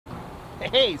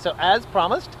Hey, so as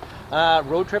promised,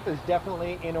 road trip is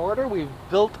definitely in order. We've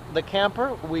built the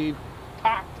camper, we've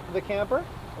packed the camper.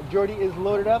 Geordie is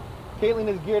loaded up, Caitlin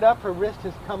is geared up, her wrist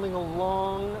is coming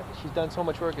along. She's done so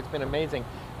much work, it's been amazing.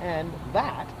 And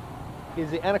that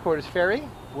is the Anacortes Ferry.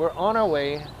 We're on our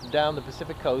way down the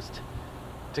Pacific coast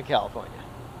to California.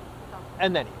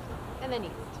 And then east. And then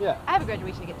east. Yeah. I have a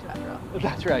graduation to get to after all.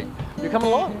 That's right. You're coming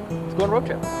along. Let's go on a road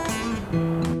trip.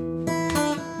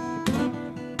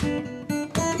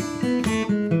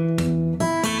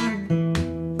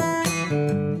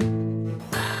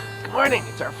 Good morning.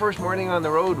 It's our first morning on the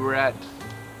road. We're at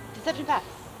Deception Pass,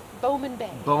 Bowman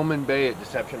Bay. Bowman Bay at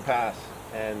Deception Pass,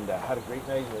 and had a great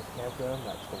night in this campground.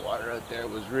 That's the water out there. It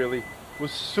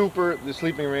was super. The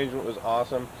sleeping arrangement was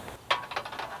awesome.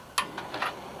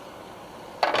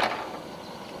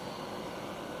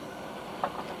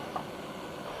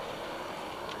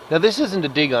 Now this isn't a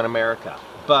dig on America,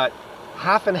 but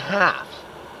half and half.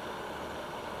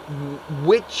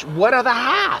 What are the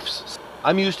halves?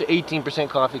 I'm used to 18%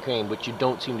 coffee cream, which you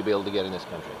don't seem to be able to get in this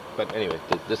country. But anyway,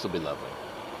 this will be lovely.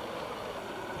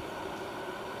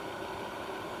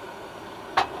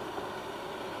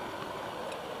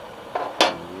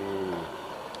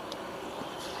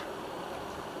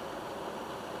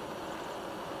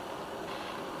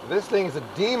 This thing is a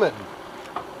demon.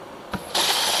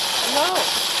 No.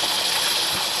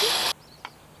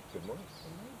 Good morning.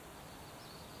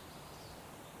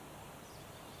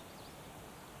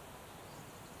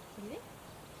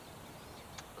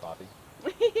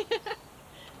 What do you think? Coffee.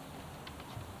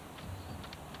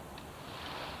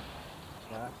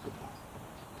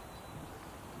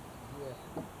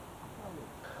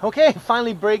 Okay,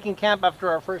 finally breaking camp after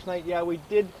our first night. Yeah, we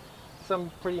did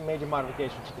some pretty major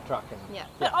modifications to the truck. And, yeah,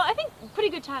 but I think pretty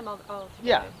good time all together.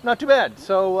 Yeah, not too bad.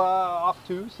 So off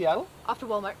to Seattle. Off to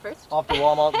Walmart first. Off to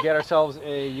Walmart, get ourselves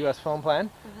a US phone plan,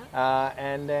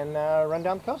 and then run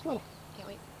down the coast a little. Can't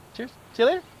wait. Cheers. See you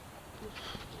later.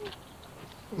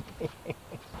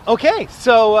 Okay,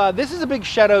 so this is a big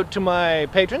shout out to my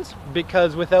patrons,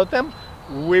 because without them,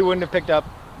 we wouldn't have picked up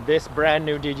this brand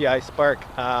new DJI Spark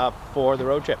for the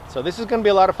road trip. So this is going to be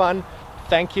a lot of fun.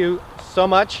 Thank you so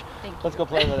much. Thank you. Let's go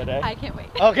play with it, eh? I can't wait.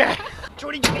 Okay.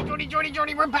 Geordie,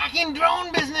 we're back in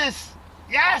drone business.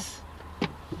 Yes.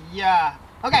 Yeah.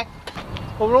 Okay.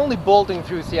 Well, we're only bolting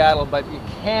through Seattle, but you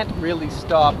can't really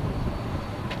stop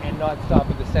and not stop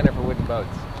at the Center for Wooden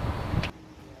Boats.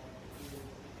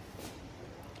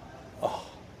 Oh.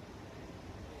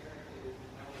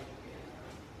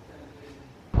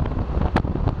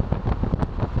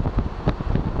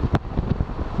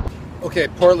 Okay,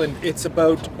 Portland, it's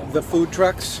about the food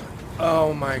trucks.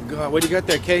 Oh my God, what do you got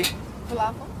there, Kate?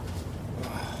 Falafel?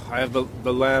 I have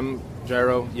the lamb,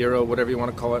 gyro, whatever you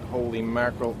want to call it. Holy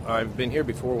mackerel. I've been here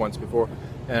once before,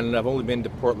 and I've only been to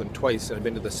Portland twice, and I've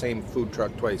been to the same food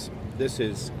truck twice. This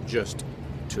is just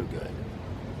too good.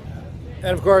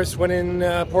 And of course, when in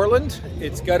Portland,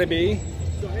 it's got to be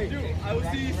I will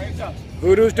see you soon.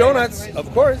 Voodoo's Donuts,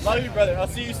 of course. Love you, brother. I'll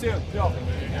see you soon.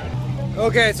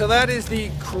 Okay, so that is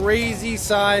the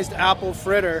crazy-sized apple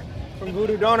fritter from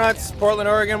Voodoo Donuts, Portland,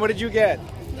 Oregon. What did you get?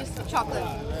 Just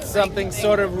chocolate. Something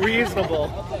sort of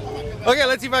reasonable. Okay,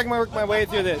 let's see if I can work my way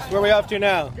through this. Where are we off to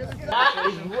now?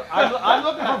 I'm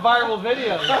looking for viral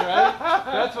videos, right?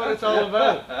 That's what it's all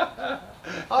about.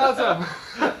 Awesome.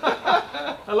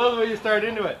 I love the way you start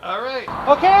into it. All right.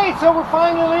 Okay, so we're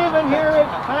finally leaving here at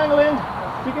Pangolin.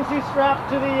 You can see strapped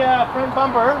to the front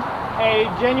bumper a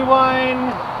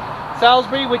genuine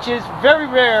Salisbury, which is very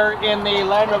rare in the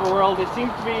Land Rover world. It seems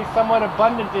to be somewhat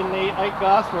abundant in the Ike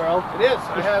Goss world. It is.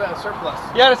 I had a surplus.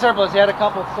 You had a surplus, you had a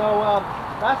couple. So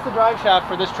that's the drive shaft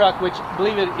for this truck, which,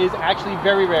 believe it, is actually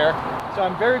very rare. So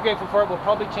I'm very grateful for it. We'll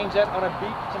probably change that on a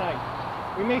beach tonight.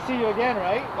 We may see you again,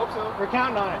 right? Hope so. We're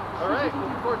counting on it. All right.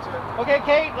 Looking forward to it. Okay,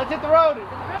 Kate, let's hit the road.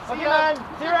 See Okay, ya. man.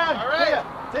 See you around. All right. See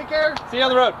ya. Take care. See you on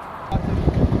the road.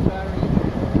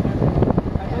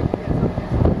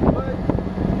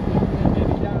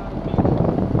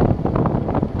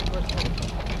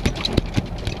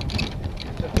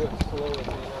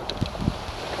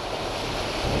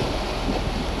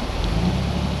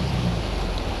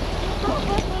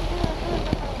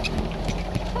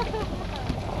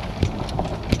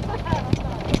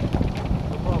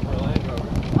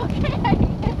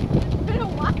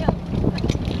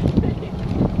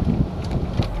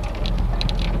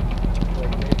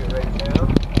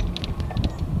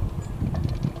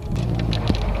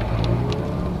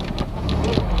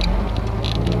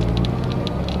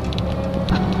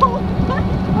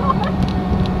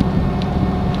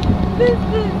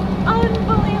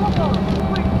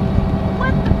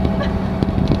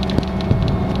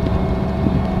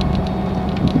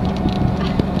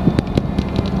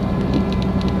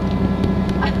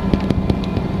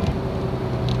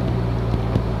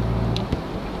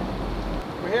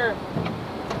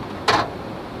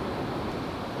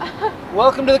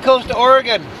 Welcome to the coast of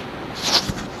Oregon.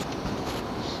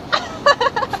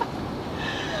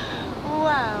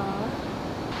 Wow.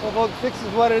 Well, folks, this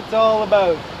is what it's all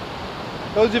about.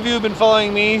 Those of you who've been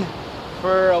following me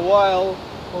for a while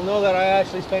will know that I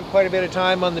actually spent quite a bit of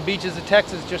time on the beaches of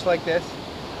Texas just like this.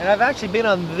 And I've actually been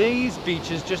on these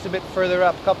beaches just a bit further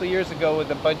up a couple of years ago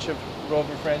with a bunch of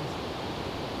Rover friends.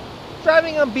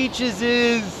 Driving on beaches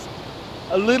is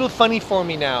a little funny for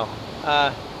me now.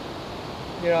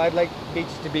 You know, I'd like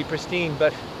beaches to be pristine,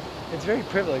 but it's very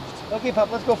privileged. Okay,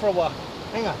 Pop, let's go for a walk.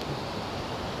 Hang on.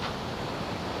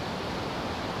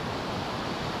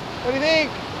 What do you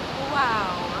think?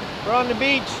 Wow. We're on the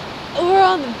beach. We're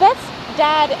on the best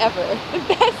dad ever. The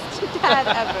best dad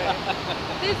ever.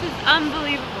 This is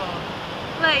unbelievable.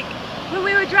 Like, when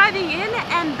we were driving in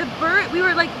and the bird, we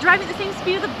were like driving at the same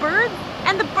speed of the birds,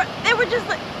 and the bird, they were just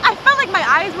like, I felt like my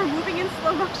eyes were moving in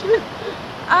slow motion.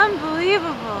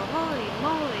 Unbelievable. Holy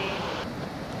moly.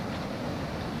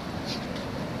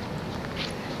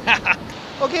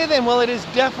 Okay then, well, it is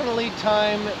definitely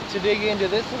time to dig into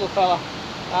this little fella.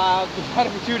 We've had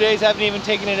it for 2 days, haven't even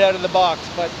taken it out of the box,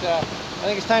 but I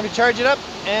think it's time to charge it up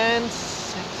and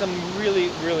set some really,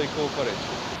 really cool footage.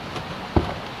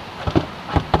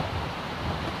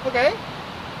 Okay,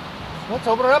 let's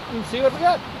open it up and see what we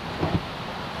got.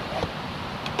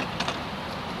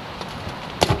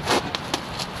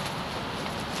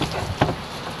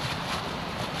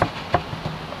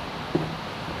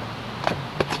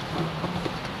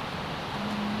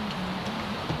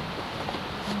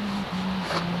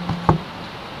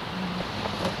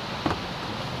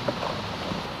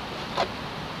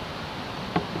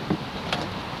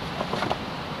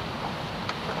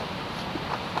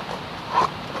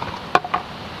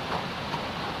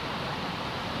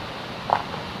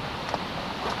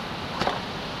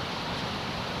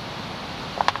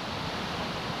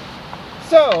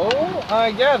 So,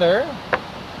 I gather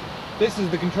this is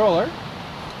the controller,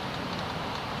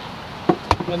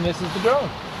 and this is the drone.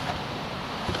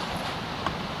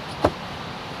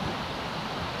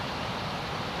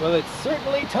 Well, it's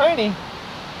certainly tiny.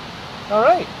 All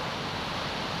right.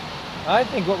 I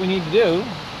think what we need to do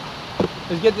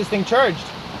is get this thing charged.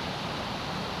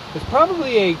 There's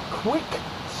probably a quick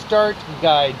start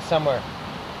guide somewhere.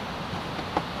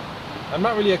 I'm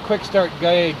not really a quick start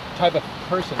guide type of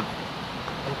person.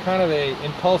 I'm kind of a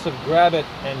impulsive grab it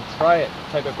and try it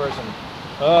type of person.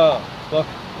 Oh, look.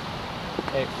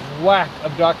 A whack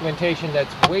of documentation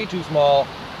that's way too small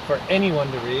for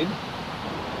anyone to read.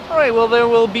 Alright, well, there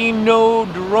will be no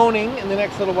droning in the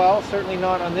next little while, certainly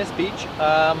not on this beach.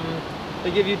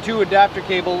 They give you 2 adapter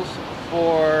cables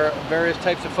for various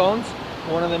types of phones.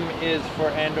 One of them is for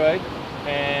Android,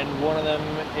 and one of them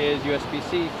is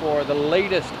USB-C for the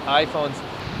latest iPhones.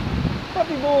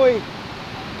 Puppy boy!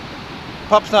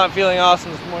 Pup's not feeling awesome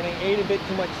this morning. Ate a bit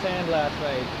too much sand last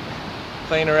night,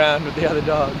 playing around with the other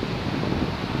dog.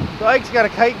 So Ike's got a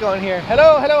kite going here.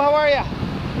 Hello, hello, how are ya?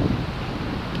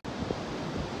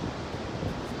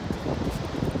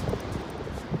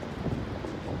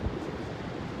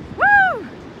 Woo!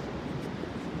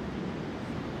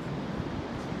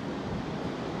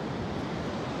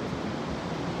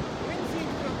 Wind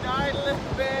seems to have died a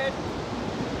little bit.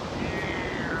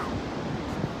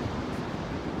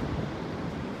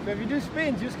 So if you do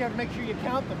spins, you just got to make sure you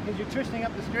count them because you're twisting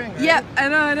up the string, right? Yep, I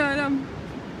know.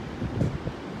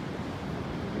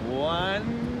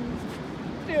 1,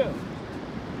 2.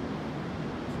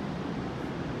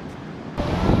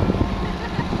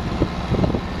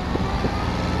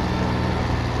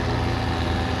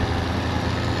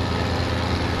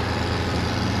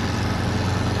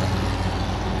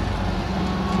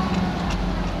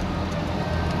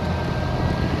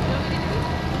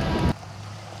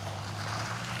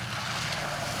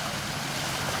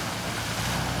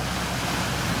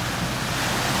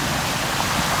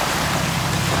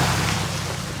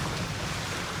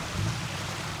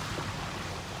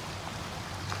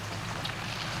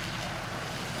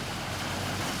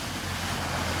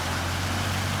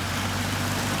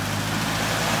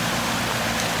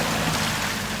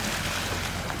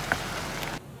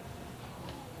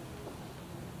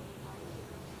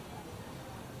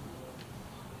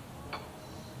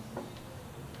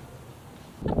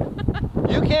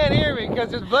 You can't hear me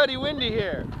because it's bloody windy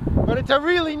here, but it's a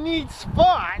really neat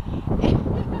spot,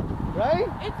 right?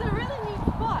 It's a really neat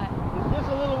spot. It's just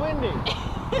a little windy.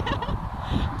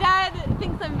 Dad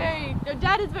thinks I'm very, or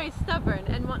Dad is very stubborn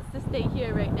and wants to stay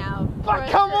here right now. But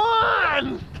come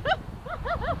on!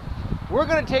 We're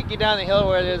gonna take you down the hill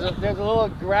where there's a little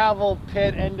gravel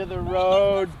pit end of the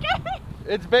road.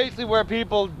 It's basically where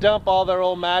people dump all their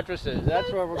old mattresses.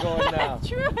 That's where we're going now. Not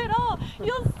true at all.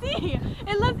 You'll see.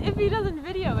 Unless if he doesn't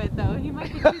video it though, he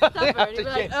might be too stubborn. He'd be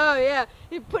like, oh yeah,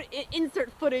 he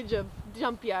insert footage of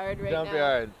dump yard right now. Dump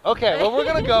yard. Okay, well we're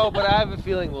gonna go, but I have a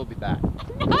feeling we'll be back.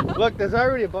 No. Look, there's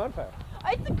already a bonfire.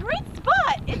 It's a great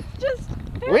spot. It's just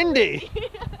very Windy.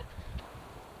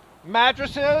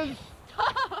 Mattresses.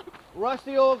 Stop.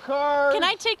 Rusty old cars. Can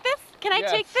I take this? Can I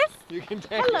Yes, take this? You can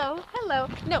take Hello, hello.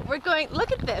 No, we're going,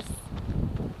 look at this.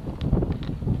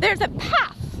 There's a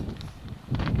path.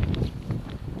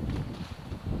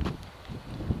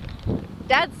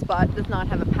 Dad's spot does not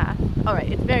have a path. All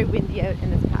right, it's very windy out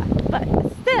in this path, but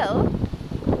still.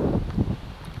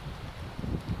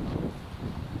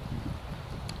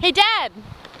 Hey, Dad.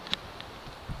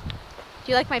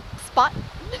 Do you like my spot?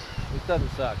 It doesn't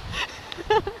suck.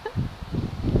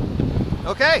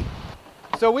 Okay.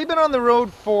 So we've been on the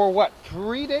road for what,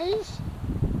 3 days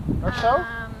or so?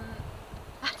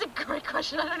 That's a great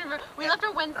question. I don't even remember. We left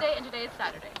on Wednesday and today is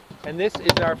Saturday. And this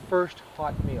is our first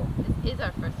hot meal. This is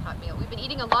our first hot meal. We've been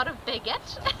eating a lot of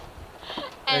baguette.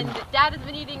 and Dad has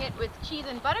been eating it with cheese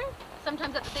and butter,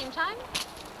 sometimes at the same time.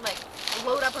 Like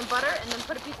load up on butter and then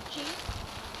put a piece of cheese.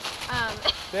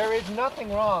 There is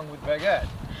nothing wrong with baguette.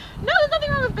 No, there's nothing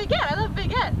wrong with baguette. I love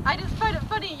baguette. I just find it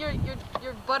funny your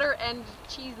butter and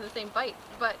cheese in the same bite,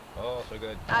 but Oh, so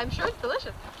good. I'm sure it's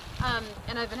delicious.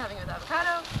 And I've been having it with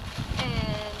avocado.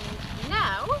 And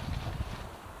now,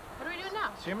 what are we doing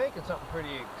now? So you're making something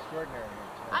pretty extraordinary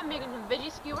here. I'm making some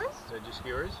veggie skewers, Veggie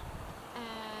skewers.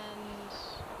 and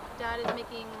Dad is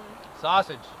making.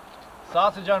 Sausage.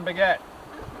 Sausage on baguette.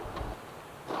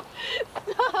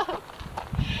 Stop!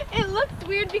 It looks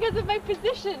weird because of my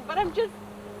position, but I'm just,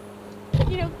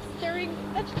 stirring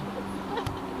vegetables.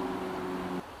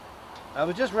 I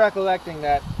was just recollecting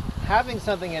that having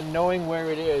something and knowing where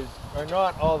it is are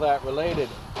not all that related.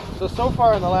 So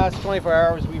far in the last 24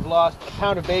 hours, we've lost a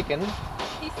pound of bacon.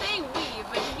 He's saying we,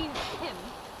 but he means him.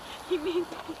 He means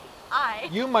I.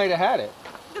 You might have had it.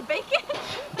 The bacon?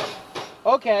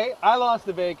 Okay, I lost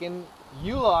the bacon.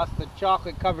 You lost the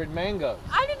chocolate-covered mangoes.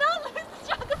 I did not lose the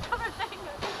chocolate-covered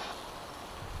mangoes.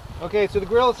 Okay, so the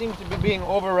grill seems to be being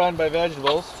overrun by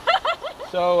vegetables.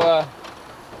 So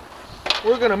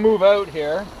we're gonna move out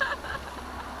here.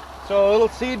 So a little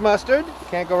seed mustard,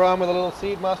 can't go wrong with a little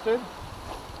seed mustard.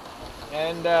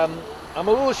 And I'm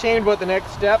a little ashamed about the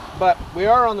next step, but we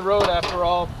are on the road after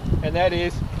all, and that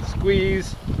is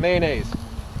squeeze mayonnaise.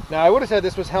 Now I would have said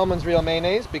this was Hellmann's Real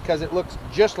Mayonnaise because it looks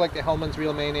just like the Hellmann's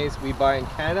Real Mayonnaise we buy in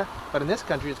Canada, but in this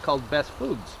country it's called Best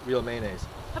Foods Real Mayonnaise.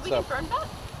 Have we confirmed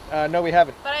that? No, we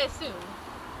haven't. But I assume.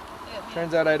 Yeah.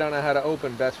 Turns out I don't know how to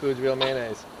open Best Foods Real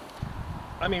Mayonnaise.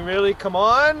 I mean, really? Come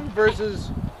on? Versus...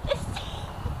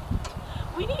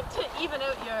 We need to even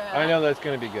out your... I know that's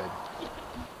going to be good.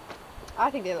 I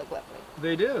think they look lovely.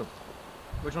 They do.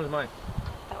 Which one's mine?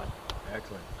 That one.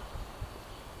 Excellent.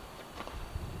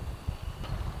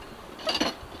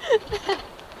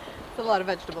 It's a lot of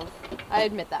vegetables. I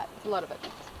admit that. It's a lot of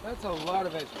vegetables. That's a lot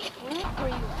of vegetables. Where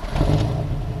you at?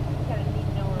 Gotta need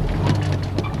to know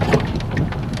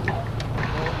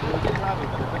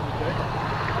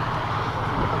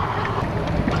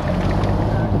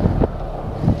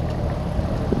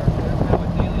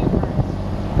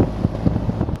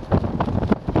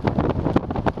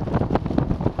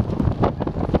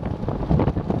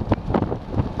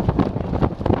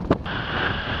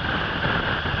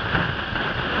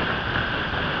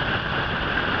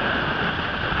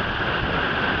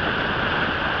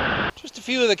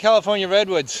Few of the California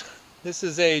Redwoods. This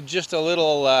is just a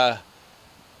little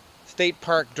state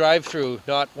park drive-through,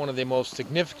 not one of the most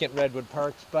significant redwood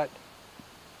parks, but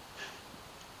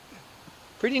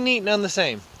pretty neat none the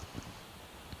same.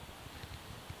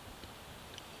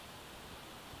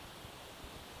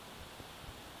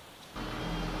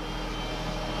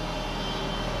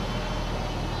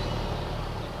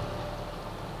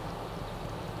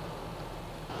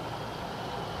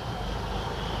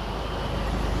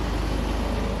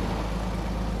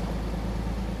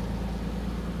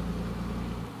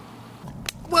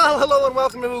 Well, hello and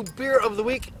welcome to Beer of the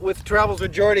Week with Travels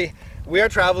with Geordie. We are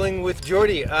traveling with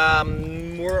Geordie.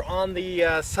 We're on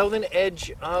the southern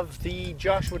edge of the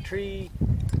Joshua Tree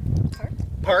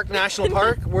Park National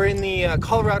Park. We're in the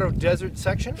Colorado Desert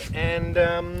section, and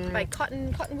by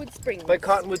Cottonwood Springs. By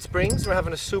Cottonwood Springs, we're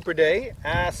having a super day.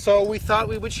 So we thought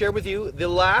we would share with you the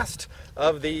last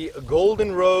of the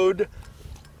Golden Road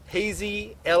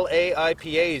Hazy LA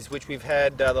IPAs, which we've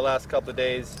had the last couple of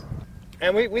days,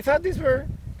 and we thought these were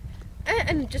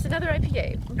And just another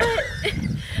IPA.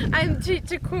 But I'm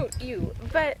to quote you.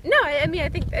 But no, I mean I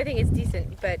think it's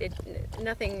decent, but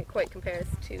nothing quite compares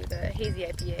to the hazy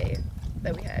IPA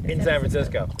that we had in San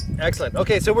Francisco. Excellent.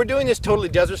 Okay, so we're doing this totally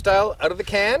desert style, out of the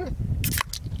can.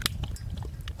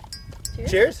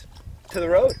 Cheers. Cheers to the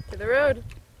road. To the road.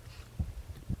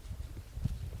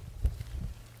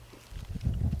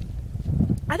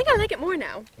 I think I like it more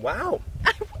now. Wow.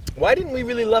 Why didn't we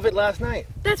really love it last night?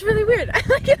 That's really weird. I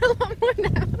like it a lot more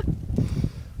now.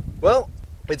 Well,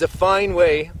 it's a fine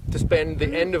way to spend the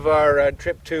end of our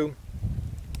trip to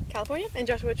California and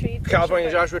Joshua Tree. California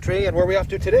and Joshua Tree, and where are we off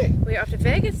to today? We're off to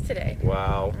Vegas today.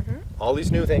 Wow. All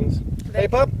these new things. Hey,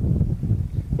 pup.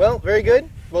 Well, very good.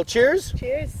 Well, cheers.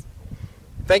 Cheers.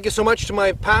 Thank you so much to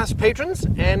my past patrons,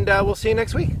 and we'll see you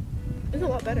next week. It's a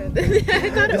lot better than I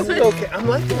thought it This was. is okay. I'm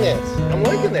liking this. I'm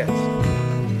liking this.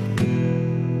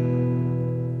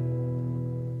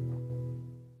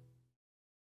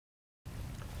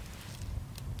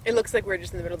 It looks like we're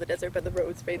just in the middle of the desert, but the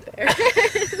road's right there.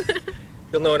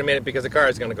 You'll know in a minute because the car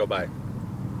is going to go by.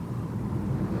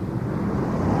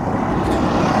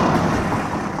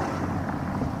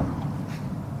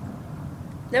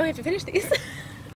 Now we have to finish these.